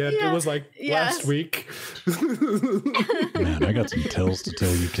expired yet. Yeah. It was like last week. Man, I got some tales to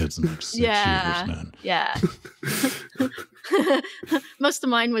tell you kids in like 6 years, man. Yeah. Most of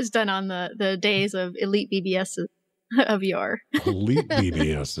mine was done on the days of elite BBSs of yore. Elite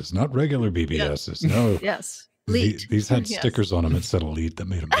BBSs, not regular BBSs. No. Yes. Elite. These had stickers on them that said elite that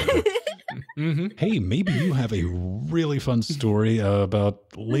made them better. Mm-hmm. Hey, maybe you have a really fun story about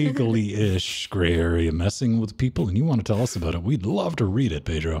legally-ish gray area messing with people and you want to tell us about it. We'd love to read it,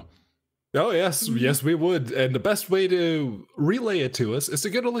 Pedro. Oh, yes. Yes, we would. And the best way to relay it to us is to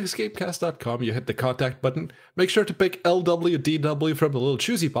go to escapecast.com. You hit the contact button. Make sure to pick LWDW from the little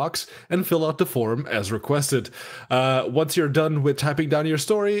choosy box and fill out the form as requested. Once you're done with typing down your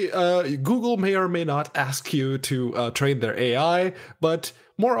story, Google may or may not ask you to train their AI, but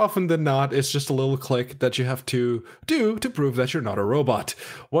more often than not, it's just a little click that you have to do to prove that you're not a robot.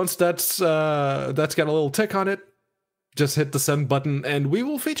 Once that's got a little tick on it, just hit the send button and we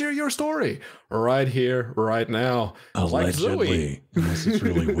will feature your story right here, right now. Allegedly, unless it's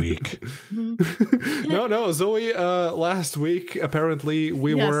really weak. No, Zoe, last week, apparently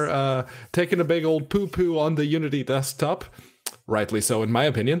we were taking a big old poo-poo on the Unity desktop. Rightly so, in my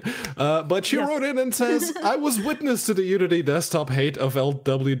opinion. But she wrote in and says, I was witness to the Unity desktop hate of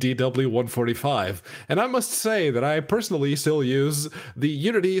LWDW 145. And I must say that I personally still use the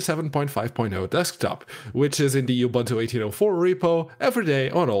Unity 7.5.0 desktop, which is in the Ubuntu 1804 repo every day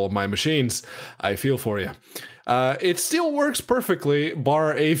on all of my machines. I feel for you. It still works perfectly,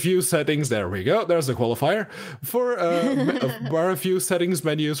 bar a few settings. There we go. There's the qualifier. For bar a few settings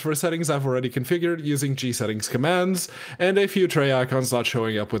menus for settings I've already configured using gsettings commands, and a few tray icons not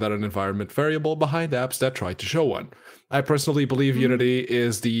showing up without an environment variable behind apps that try to show one. I personally believe Unity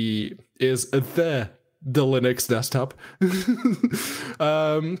is the Linux desktop.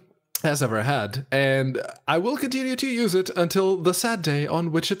 Has ever had, and I will continue to use it until the sad day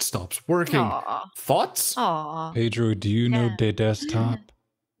on which it stops working. Aww. Thoughts? Aww. Pedro, do you know de desktop?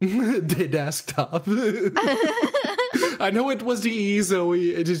 De desktop. I know it was the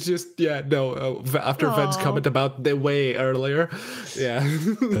Zoe. It is just, after Ved's comment about the way earlier. Yeah.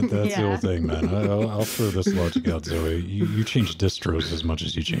 That's the old thing, man. I'll throw this logic out, Zoe. You change distros as much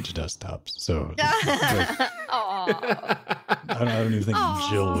as you change desktops. So I don't even think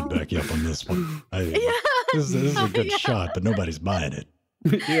Jill would back you up on this one. This is a good shot, but nobody's buying it.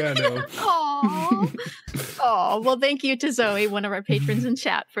 Yeah, no. Oh, well, thank you to Zoe, one of our patrons in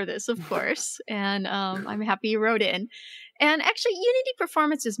chat, for this, of course. And I'm happy you wrote in. And actually, Unity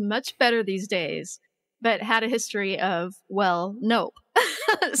performance is much better these days. but had a history of, well, nope.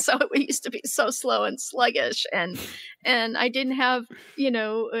 So it used to be so slow and sluggish, and I didn't have, you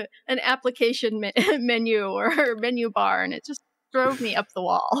know, an application menu or menu bar, and it just drove me up the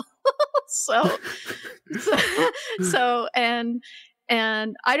wall. so and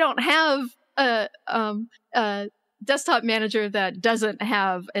I don't have a desktop manager that doesn't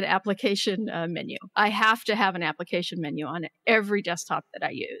have an application menu. I have to have an application menu on every desktop that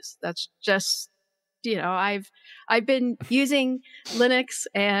I use. That's just, you know, I've been using Linux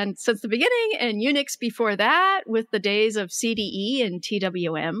and since the beginning, and Unix before that, with the days of CDE and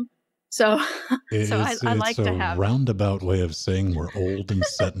TWM. So, I like to have a roundabout way of saying we're old and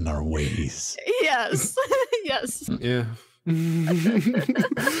set in our ways. Yes, yes. Yeah.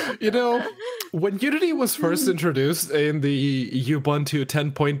 You know, when Unity was first introduced in the Ubuntu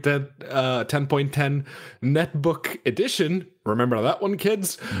 10.10 netbook edition, remember that one,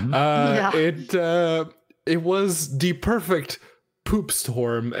 kids? It was the perfect poop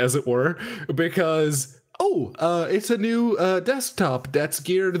storm, as it were, because it's a new desktop that's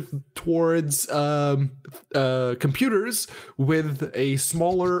geared towards computers with a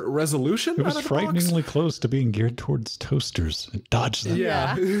smaller resolution. It was frighteningly close to being geared towards toasters. It dodged them.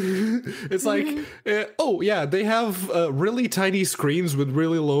 Yeah. It's like, they have really tiny screens with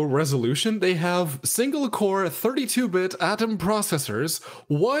really low resolution. They have single-core 32-bit Atom processors,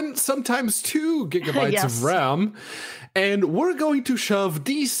 1, sometimes 2 gigabytes of RAM. And we're going to shove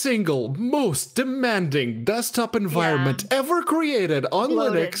the single most demanding desktop environment ever created on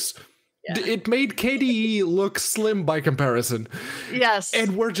Linux. Yeah. It made KDE look slim by comparison. Yes.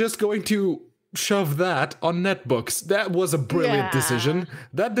 And we're just going to shove that on netbooks. That was a brilliant decision.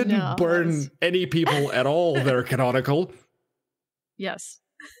 That didn't burn any people at all there, Canonical. Yes.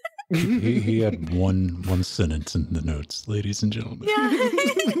 He had one sentence in the notes, ladies and gentlemen. Yeah.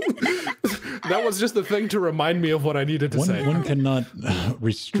 That was just the thing to remind me of what I needed to say. One cannot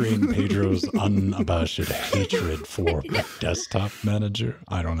restrain Pedro's unabashed hatred for a desktop manager.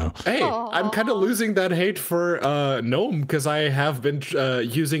 I don't know. Hey, I'm kind of losing that hate for GNOME, because I have been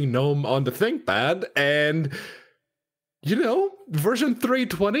using GNOME on the ThinkPad, and you know, version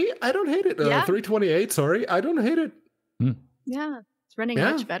 320, I don't hate it. 328, sorry, I don't hate it. Yeah. It's running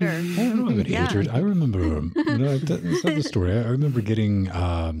much better. I don't know about hatred. I remember, that's not the story. I remember getting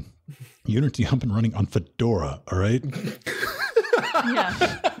Unity up and running on Fedora, all right?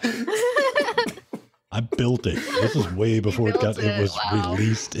 Yeah. I built it. This was way before it was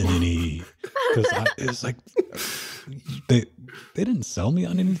released in any, because it's like, they didn't sell me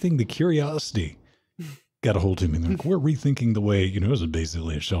on anything. The curiosity got a hold of me. They're like, we're rethinking the way, it was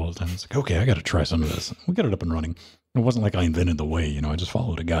basically a shell all the time. It's like, okay, I got to try some of this. We got it up and running. It wasn't like I invented the way, I just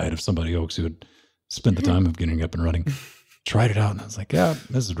followed a guide of somebody else who had spent the time of getting it up and running. Tried it out, and I was like, yeah,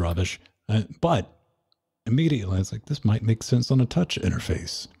 this is rubbish. But immediately I was like, this might make sense on a touch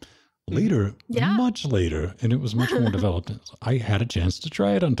interface. Later, much later, and it was much more developed, I had a chance to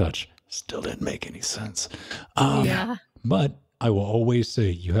try it on touch. Still didn't make any sense. But I will always say,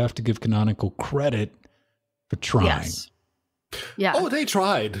 you have to give Canonical credit for trying. Yes. Yeah. Oh, they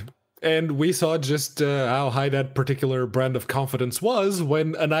tried. And we saw just how high that particular brand of confidence was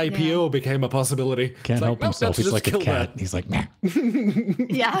when an IPO became a possibility. Can't help himself. He's like a cat. He's like, nah.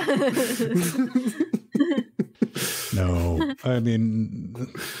 Yeah. No, I mean...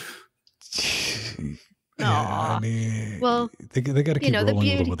 I mean, well, they got to keep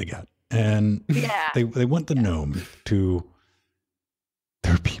rolling with what they got. And they went the GNOME to...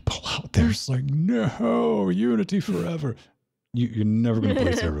 There are people out there. It's like, no, Unity forever. You're never going to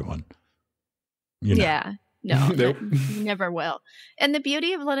please everyone. Yeah, no, nope. You never will. And the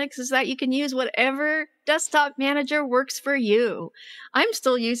beauty of Linux is that you can use whatever desktop manager works for you. I'm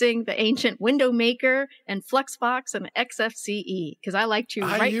still using the ancient Window Maker and Fluxbox and XFCE because I like to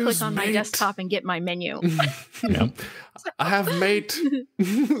right-click on my desktop and get my menu. I have Mate.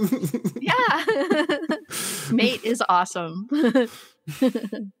 Yeah. Mate is awesome.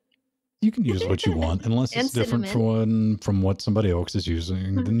 You can use what you want, unless it's different from what somebody else is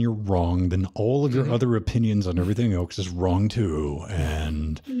using. Then you're wrong. Then all of your other opinions on everything else is wrong too.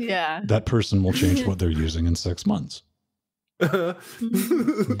 And that person will change what they're using in 6 months. The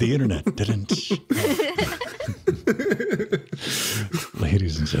internet didn't.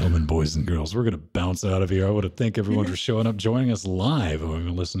 Ladies and gentlemen, boys and girls, we're going to bounce out of here. I want to thank everyone for showing up, joining us live, or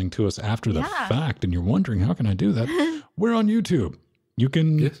listening to us after the fact. And you're wondering, how can I do that? We're on YouTube. You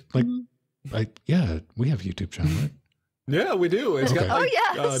can, we have a YouTube channel, right? Yeah, we do. It's got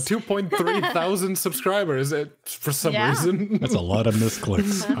 2.3 thousand subscribers for some reason. That's a lot of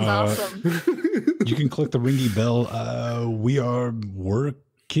misclicks. That's awesome. You can click the ringy bell. We are working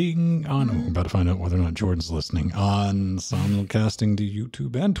King on. We're about to find out whether or not Jordan's listening on simulcasting to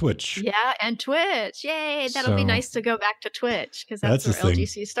YouTube and Twitch. Yeah, and Twitch. Yay! That'll be nice to go back to Twitch because that's where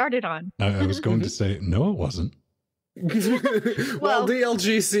LGC started on. I was going to say, no, it wasn't. Well, the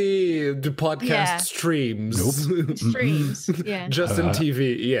LGC podcast streams. Nope. Streams. Yeah. Justin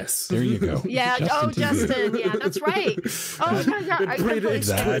TV. Yes. There you go. Yeah. Justin. Yeah, that's right. Oh, yeah. It predates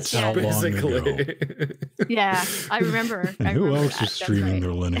That's how basically. long ago. Yeah, I remember. And who else is streaming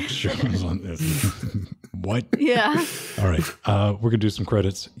their Linux shows on this? What? Yeah. All right. We're going to do some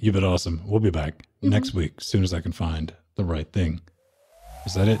credits. You've been awesome. We'll be back next week as soon as I can find the right thing.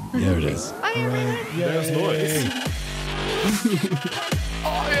 Is that it? There it is. Bye, everyone. There's noise.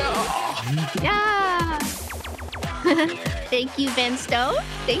 Yeah. Thank you, Ben Stone.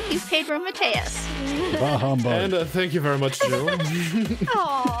 Thank you, Pedro Mateus. Bah humbug. And thank you very much, Jill.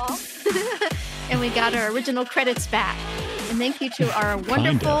 Aww. And we got our original credits back. And thank you to our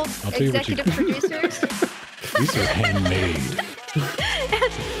wonderful executive producers. These are handmade.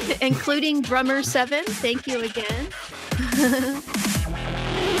 Including Drummer 7. Thank you again.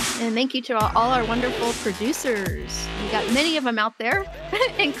 And thank you to all our wonderful producers. We got many of them out there,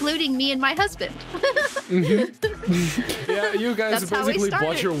 including me and my husband. Yeah, you guys basically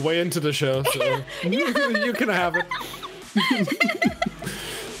bought your way into the show, so you can have it.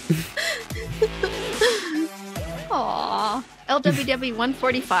 Aww. LWDW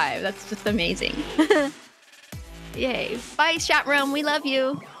 145. That's just amazing. Yay. Bye, chat room. We love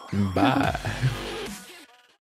you. Bye.